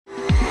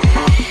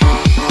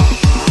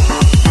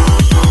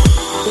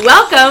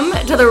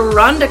Welcome to the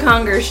Rhonda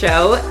Conger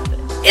Show.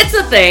 It's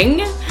a thing.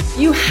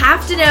 You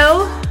have to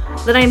know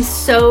that I'm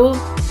so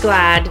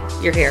glad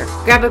you're here.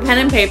 Grab a pen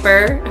and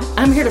paper.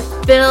 I'm here to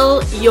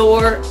fill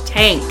your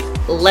tank.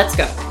 Let's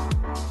go.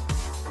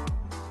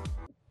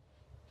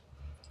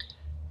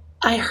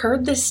 I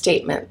heard this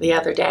statement the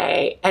other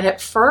day, and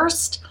at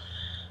first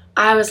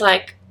I was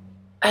like,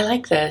 I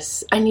like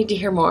this. I need to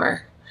hear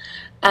more.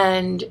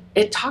 And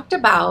it talked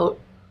about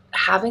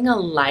having a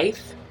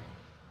life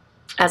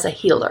as a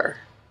healer.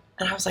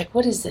 And I was like,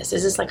 what is this?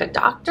 Is this like a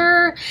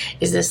doctor?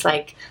 Is this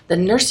like the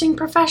nursing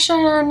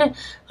profession?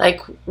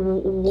 Like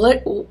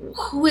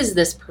who is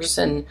this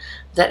person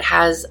that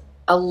has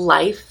a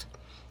life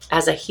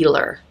as a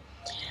healer?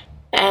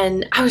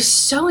 And I was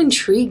so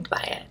intrigued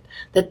by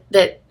it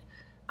that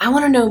I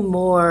want to know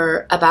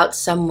more about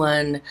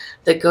someone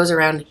that goes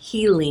around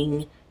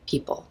healing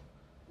people.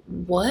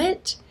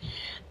 What?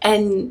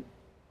 And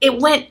it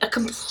went a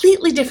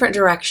completely different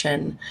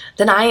direction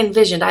than I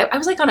envisioned. I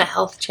was like on a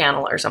health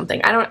channel or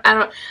something.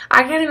 I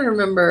can't even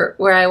remember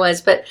where I was,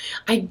 but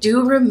I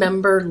do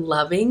remember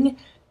loving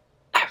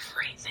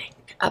everything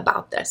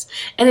about this.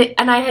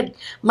 And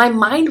my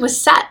mind was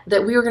set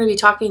that we were going to be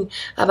talking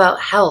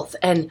about health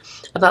and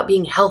about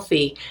being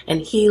healthy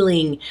and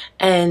healing,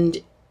 and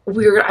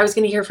I was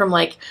going to hear from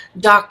like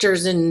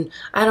doctors and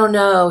I don't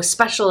know,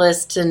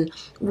 specialists and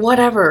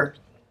whatever.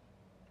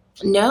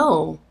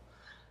 No.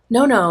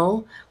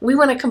 We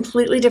went a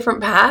completely different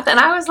path, and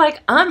I was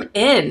like, I'm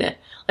in.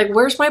 Like,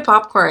 where's my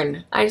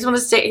popcorn? I just want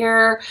to sit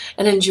here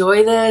and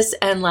enjoy this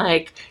and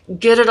like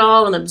get it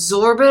all and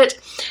absorb it.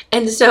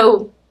 And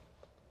so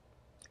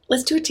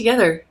let's do it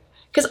together,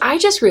 because I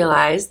just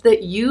realized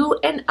that you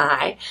and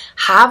I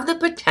have the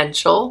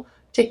potential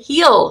to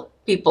heal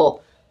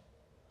people.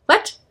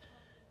 What?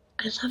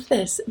 I love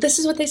this. This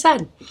is what they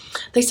said.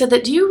 They said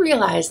that, do you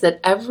realize that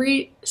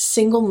every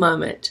single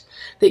moment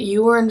that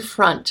you are in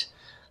front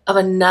of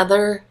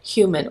another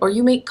human, or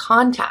you make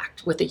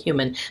contact with a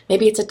human,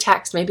 maybe it's a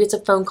text, maybe it's a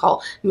phone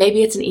call,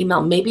 maybe it's an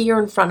email, maybe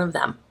you're in front of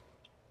them,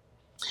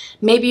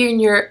 maybe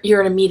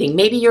you're in a meeting,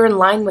 maybe you're in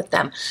line with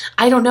them,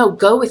 I don't know,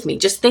 go with me.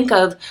 Just think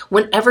of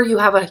whenever you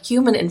have a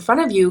human in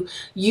front of you,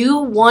 you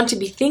want to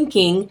be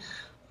thinking,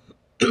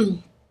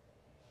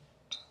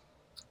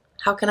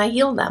 how can I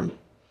heal them?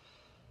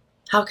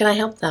 How can I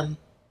help them?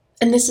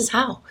 And this is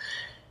how.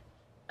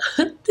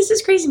 This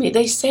is crazy to me.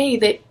 They say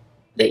that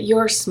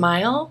your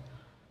smile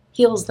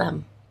heals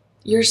them.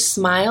 Your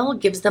smile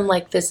gives them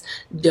like this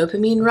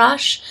dopamine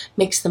rush,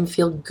 makes them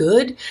feel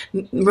good,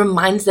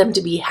 reminds them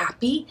to be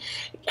happy,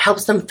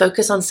 helps them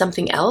focus on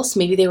something else.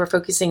 Maybe they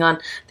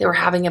were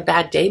having a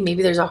bad day.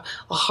 Maybe there's a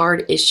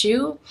hard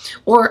issue.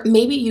 Or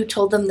maybe you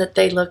told them that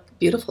they look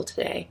beautiful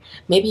today.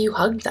 Maybe you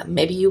hugged them.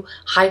 Maybe you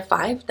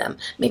high-fived them.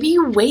 Maybe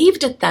you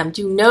waved at them.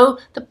 Do you know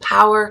the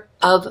power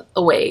of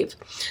a wave?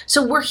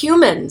 So we're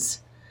humans.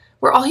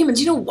 We're all humans.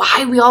 You know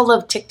why we all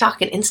love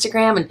TikTok and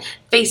Instagram and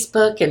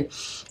Facebook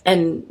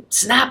and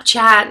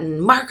Snapchat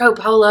and Marco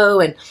Polo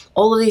and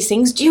all of these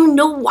things? Do you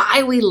know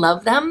why we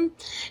love them?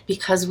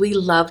 Because we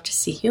love to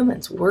see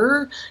humans.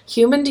 We're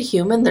human to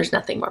human. There's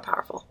nothing more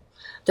powerful.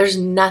 There's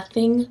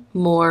nothing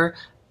more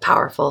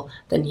powerful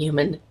than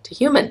human to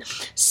human.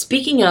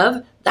 Speaking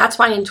of, that's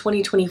why in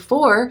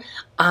 2024,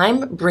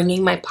 I'm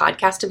bringing my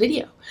podcast to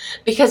video.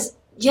 Because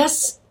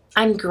yes,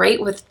 I'm great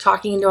with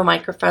talking into a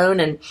microphone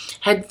and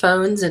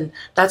headphones, and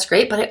that's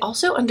great. But I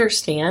also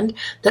understand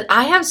that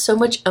I have so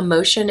much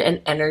emotion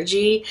and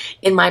energy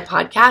in my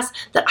podcast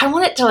that I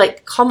want it to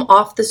like come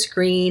off the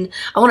screen.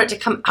 I want it to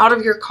come out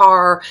of your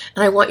car.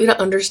 And I want you to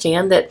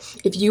understand that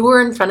if you were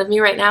in front of me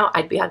right now,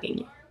 I'd be hugging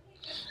you.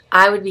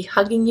 I would be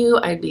hugging you.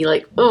 I'd be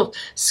like,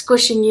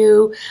 squishing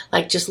you,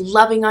 like just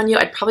loving on you.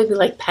 I'd probably be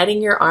like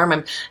petting your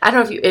arm. I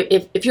don't know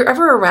if you're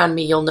ever around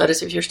me, you'll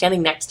notice if you're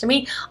standing next to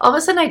me, all of a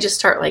sudden I just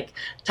start like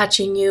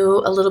touching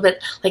you a little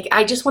bit. Like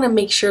I just want to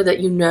make sure that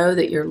you know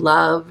that you're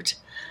loved,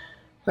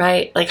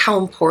 right? Like how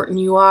important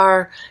you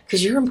are,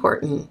 because you're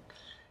important.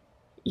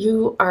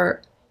 You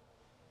are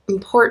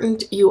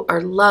important. You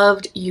are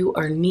loved. You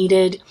are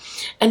needed.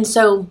 And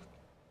so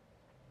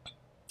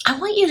I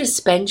want you to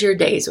spend your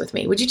days with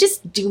me. Would you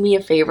just do me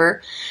a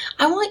favor?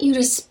 I want you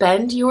to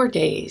spend your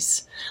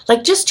days,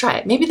 like just try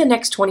it. Maybe the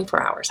next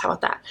 24 hours. How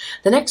about that?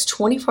 The next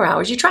 24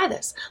 hours, you try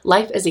this.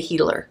 Life as a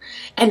healer.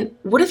 And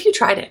what if you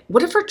tried it?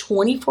 What if for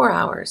 24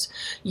 hours,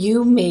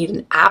 you made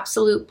an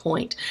absolute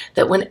point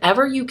that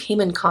whenever you came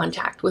in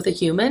contact with a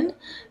human,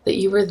 that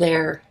you were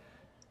there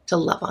to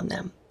love on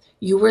them.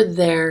 You were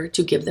there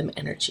to give them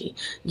energy.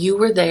 You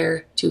were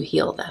there to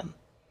heal them.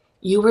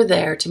 You were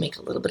there to make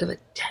a little bit of a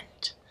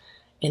dent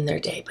in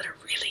their day, but a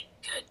really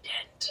good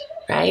dent,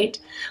 right?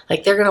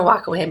 Like they're going to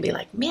walk away and be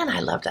like, man, I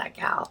love that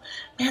gal.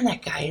 Man,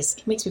 that guy he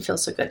makes me feel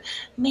so good.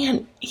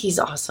 Man, he's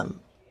awesome.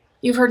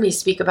 You've heard me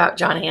speak about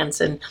John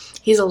Hanson.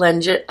 He's a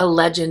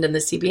legend in the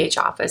CBH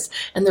office.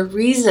 And the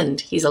reason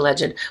he's a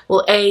legend,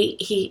 well,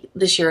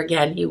 this year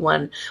again, he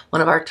won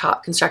one of our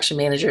top construction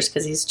managers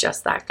because he's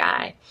just that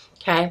guy.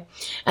 Okay.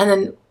 And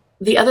then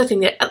the other thing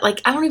that, like,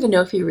 I don't even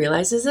know if he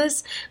realizes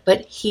this,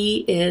 but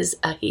he is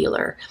a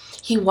healer.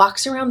 He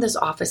walks around this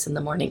office in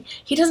the morning.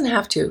 He doesn't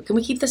have to. Can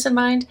we keep this in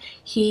mind?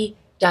 He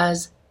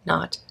does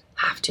not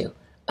have to.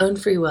 Own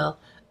free will,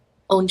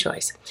 own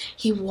choice.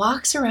 He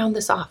walks around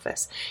this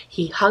office.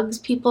 He hugs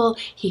people.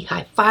 He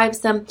high fives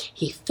them.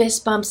 He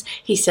fist bumps.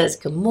 He says,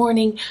 good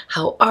morning.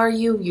 How are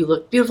you? You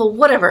look beautiful,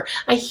 whatever.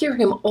 I hear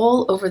him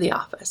all over the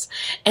office.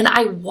 And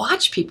I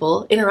watch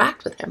people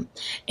interact with him.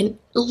 And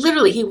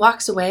literally he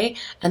walks away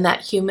and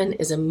that human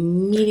is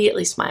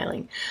immediately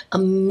smiling,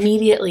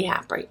 immediately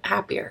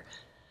happier.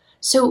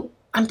 So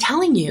I'm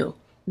telling you,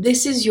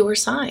 this is your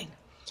sign.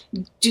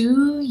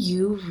 Do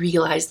you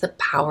realize the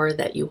power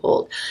that you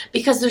hold?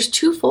 Because there's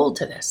twofold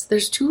to this.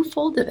 There's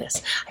twofold to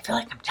this. I feel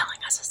like I'm telling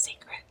us a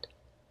secret.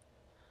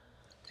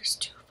 There's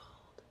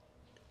twofold.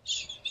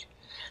 Shh.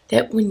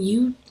 That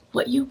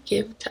what you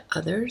give to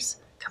others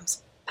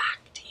comes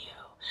back to you.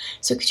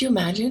 So could you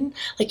imagine?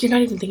 Like, you're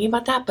not even thinking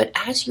about that, but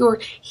as you're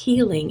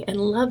healing and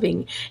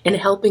loving and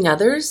helping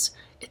others,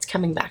 it's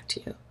coming back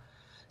to you.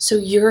 So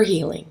you're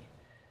healing.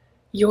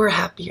 You're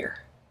happier.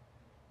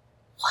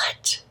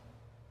 What?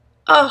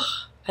 Oh,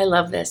 I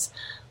love this.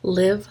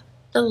 Live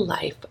the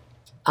life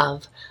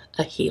of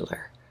a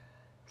healer.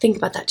 Think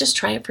about that. Just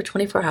try it for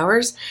 24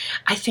 hours.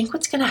 I think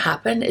what's going to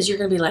happen is you're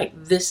going to be like,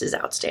 this is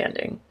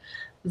outstanding.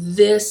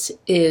 This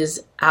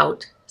is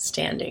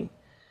outstanding.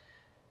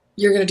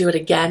 You're going to do it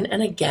again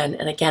and again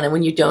and again. And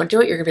when you don't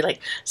do it, you're going to be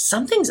like,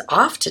 something's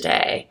off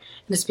today.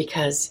 And it's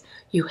because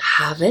you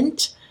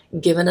haven't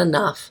given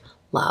enough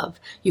love.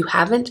 You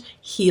haven't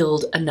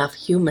healed enough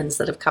humans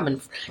that have come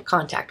in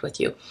contact with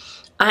you.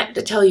 I have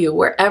to tell you,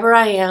 wherever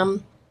I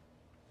am,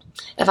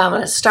 if I'm at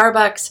a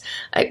Starbucks,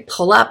 I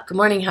pull up, good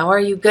morning, how are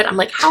you? Good. I'm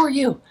like, how are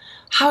you?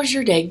 How's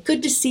your day?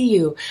 Good to see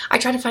you. I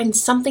try to find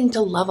something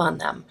to love on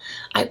them.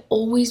 I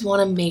always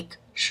want to make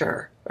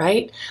sure,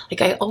 right?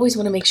 Like, I always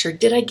want to make sure,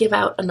 did I give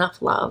out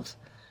enough love?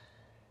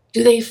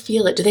 Do they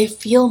feel it? Do they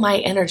feel my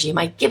energy? Am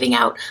I giving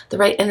out the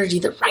right energy,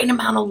 the right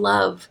amount of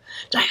love?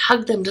 Did I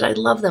hug them? Did I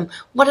love them?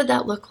 What did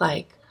that look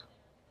like?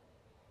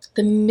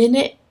 The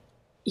minute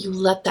you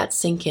let that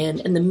sink in,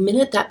 and the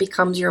minute that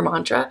becomes your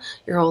mantra,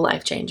 your whole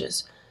life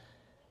changes.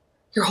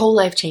 Your whole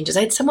life changes.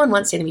 I had someone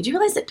once say to me, do you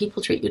realize that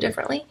people treat you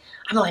differently?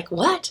 I'm like,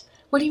 what?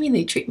 What do you mean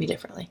they treat me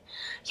differently?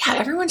 Yeah,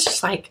 everyone's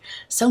just like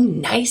so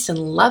nice and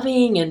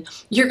loving, and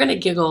you're going to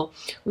giggle.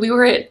 We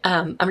were at,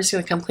 I'm just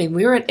going to come clean.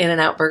 We were at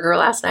In-N-Out Burger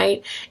last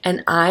night,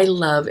 and I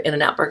love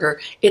In-N-Out Burger.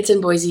 It's in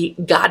Boise.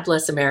 God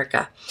bless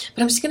America.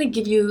 But I'm just going to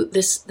give you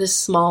this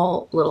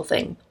small little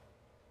thing.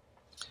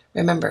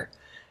 Remember,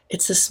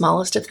 it's the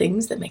smallest of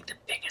things that make the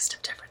biggest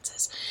of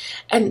differences.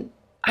 And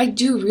I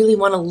do really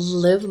want to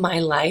live my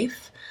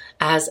life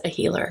as a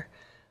healer.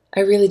 I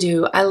really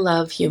do. I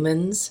love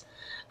humans.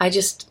 I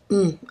just,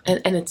 and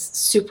it's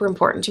super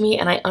important to me.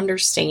 And I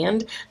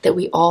understand that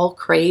we all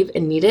crave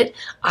and need it.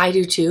 I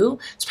do too.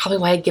 It's probably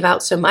why I give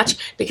out so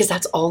much, because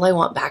that's all I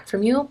want back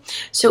from you.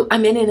 So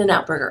I'm in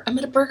In-N-Out Burger. I'm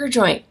at a burger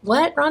joint.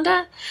 What,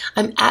 Rhonda?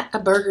 I'm at a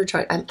burger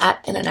joint. I'm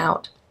at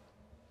In-N-Out.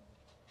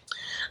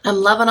 I'm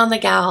loving on the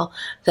gal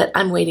that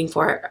I'm waiting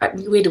for.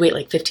 We had to wait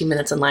like 15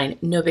 minutes in line.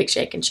 No big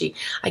shake. And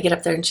I get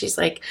up there and she's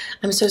like,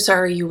 I'm so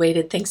sorry you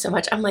waited. Thanks so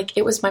much. I'm like,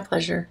 it was my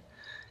pleasure.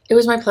 It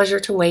was my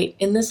pleasure to wait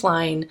in this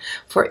line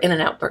for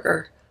In-N-Out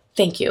Burger.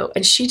 Thank you.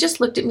 And she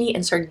just looked at me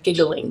and started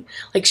giggling.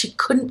 Like, she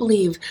couldn't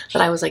believe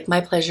that I was like, my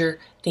pleasure.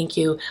 Thank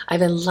you. I've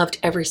been loved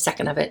every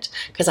second of it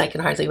because I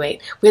can hardly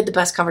wait. We had the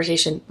best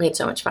conversation. We had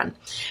so much fun.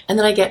 And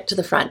then I get to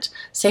the front.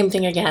 Same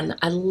thing again.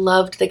 I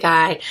loved the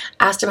guy.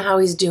 Asked him how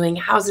he's doing.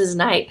 How's his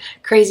night?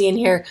 Crazy in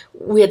here.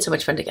 We had so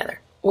much fun together.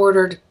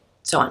 Ordered,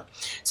 so on.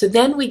 So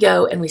then we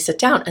go and we sit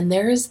down, and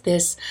there is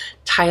this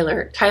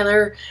Tyler.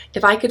 Tyler,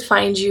 if I could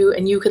find you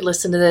and you could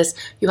listen to this,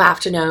 you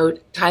have to know,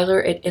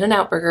 Tyler at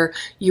In-N-Out Burger,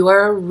 you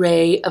are a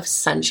ray of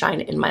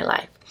sunshine in my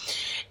life.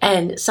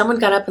 And someone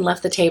got up and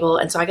left the table,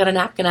 and so I got a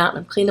napkin out and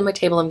I'm cleaning my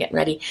table, I'm getting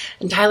ready,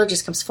 and Tyler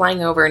just comes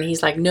flying over and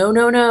he's like, no,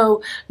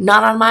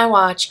 not on my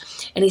watch.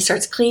 And he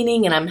starts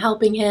cleaning and I'm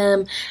helping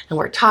him and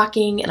we're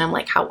talking and I'm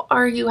like, how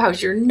are you?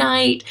 How's your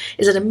night?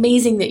 Is it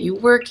amazing that you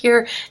work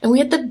here? And we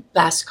had the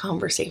best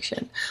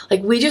conversation.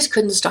 Like, we just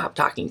couldn't stop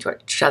talking to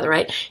each other,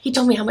 right? He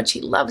told me how much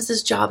he loves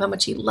his job, how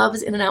much he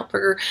loves In-N-Out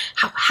Burger,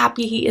 how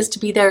happy he is to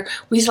be there.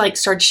 We like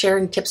started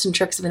sharing tips and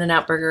tricks of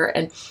In-N-Out Burger,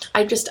 and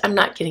I'm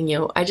not kidding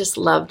you, I just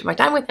loved my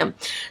time with him.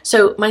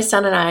 So my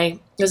son and I, it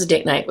was a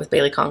date night with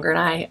Bailey Conger, and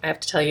I have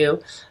to tell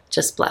you,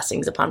 just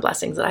blessings upon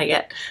blessings that I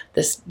get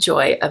this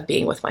joy of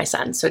being with my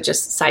son. So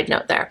just side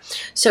note there.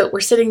 So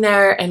we're sitting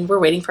there and we're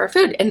waiting for our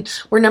food, and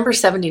we're number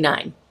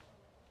 79.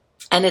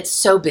 And it's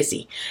so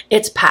busy.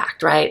 It's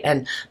packed, right?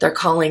 And they're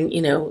calling,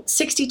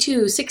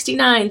 62,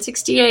 69,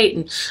 68,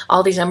 and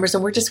all these numbers.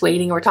 And we're just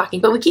waiting and we're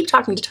talking. But we keep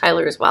talking to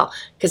Tyler as well,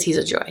 because he's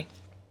a joy.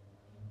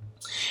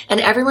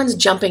 And everyone's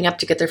jumping up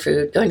to get their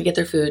food, going to get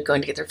their food,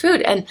 going to get their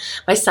food. And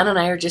my son and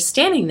I are just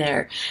standing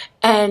there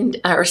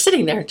or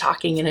sitting there and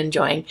talking and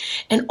enjoying.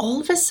 And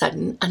all of a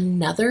sudden,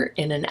 another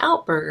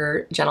In-N-Out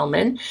Burger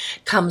gentleman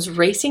comes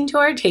racing to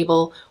our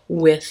table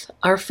with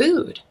our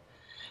food.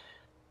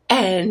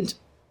 And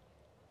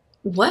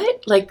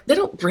what? Like, they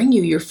don't bring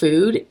you your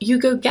food. You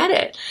go get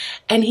it.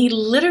 And he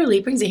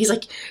literally brings it. He's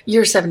like,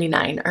 you're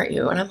 79, aren't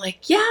you? And I'm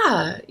like,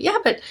 yeah,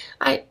 but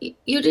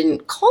you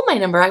didn't call my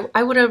number.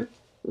 I would have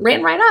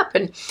ran right up.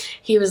 And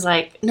he was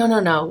like,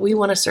 no, we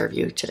want to serve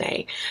you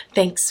today.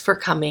 Thanks for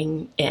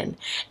coming in.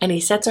 And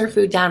he sets our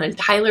food down, and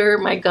Tyler,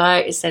 my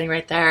guy, is sitting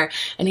right there.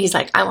 And he's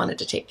like, I wanted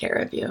to take care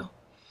of you.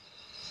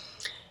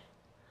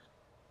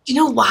 Do you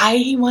know why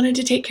he wanted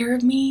to take care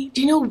of me?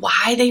 Do you know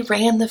why they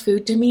ran the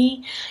food to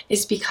me?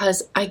 Is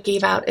because I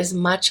gave out as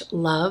much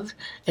love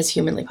as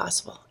humanly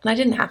possible. And I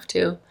didn't have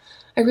to.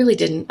 I really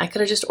didn't. I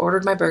could have just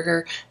ordered my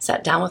burger,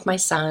 sat down with my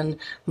son,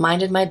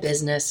 minded my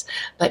business.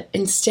 But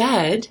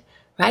instead,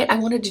 right, I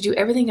wanted to do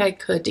everything I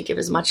could to give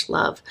as much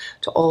love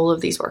to all of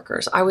these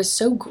workers. I was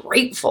so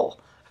grateful.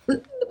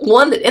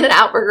 One, that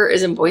In-N-Out Burger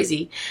is in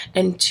Boise.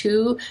 And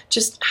two,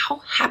 just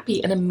how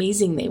happy and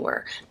amazing they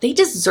were. They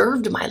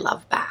deserved my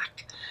love back.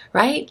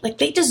 Right? Like,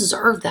 they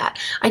deserve that.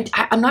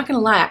 I'm not going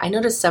to lie. I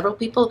noticed several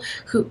people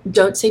who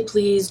don't say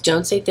please,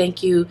 don't say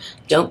thank you,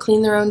 don't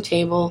clean their own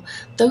table.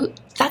 Though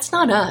that's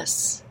not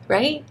us,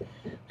 right?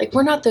 Like,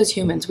 we're not those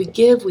humans. We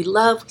give, we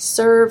love, we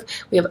serve,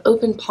 we have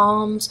open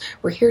palms.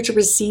 We're here to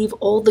receive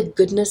all the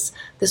goodness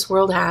this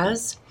world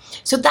has.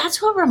 So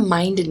that's what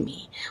reminded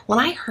me. When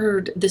I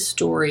heard this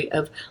story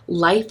of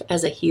life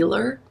as a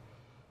healer,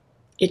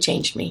 it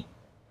changed me.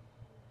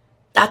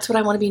 That's what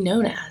I want to be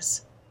known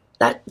as.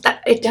 That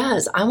it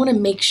does. I want to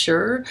make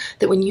sure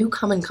that when you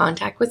come in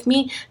contact with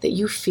me, that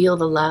you feel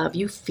the love,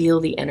 you feel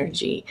the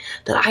energy,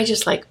 that I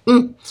just like,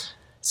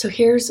 So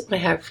here's what I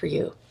have for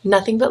you.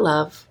 Nothing but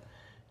love.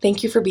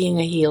 Thank you for being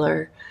a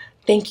healer.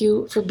 Thank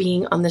you for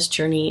being on this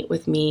journey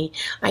with me.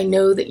 I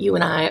know that you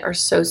and I are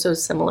so, so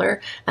similar,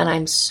 and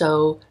I'm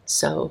so,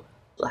 so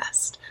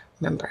blessed.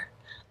 Remember,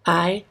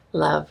 I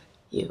love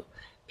you.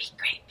 Be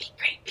great, be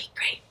great, be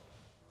great.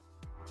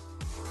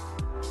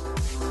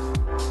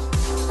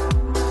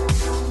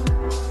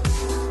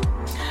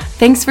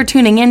 Thanks for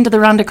tuning in to the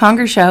Rhonda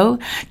Conger Show.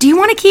 Do you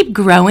want to keep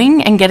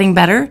growing and getting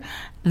better?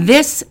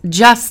 This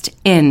just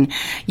in.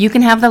 You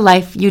can have the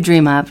life you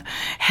dream of.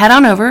 Head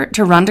on over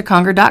to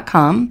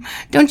rhondaconger.com.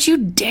 Don't you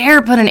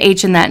dare put an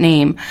H in that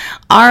name.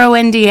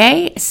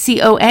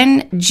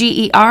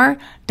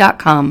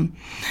 RONDACONGER.com.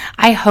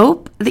 I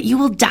hope that you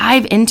will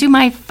dive into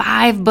my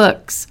 5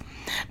 books.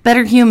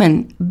 Better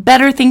Human,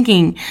 Better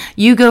Thinking,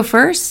 You Go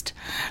First,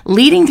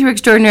 Leading Through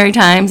Extraordinary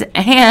Times,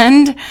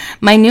 and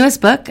my newest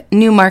book,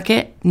 New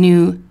Market,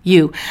 New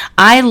You.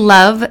 I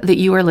love that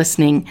you are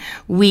listening.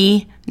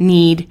 We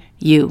need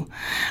you.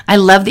 I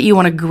love that you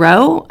want to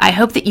grow. I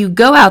hope that you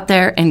go out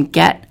there and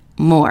get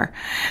more.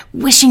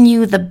 Wishing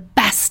you the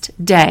best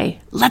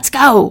day. Let's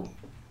go.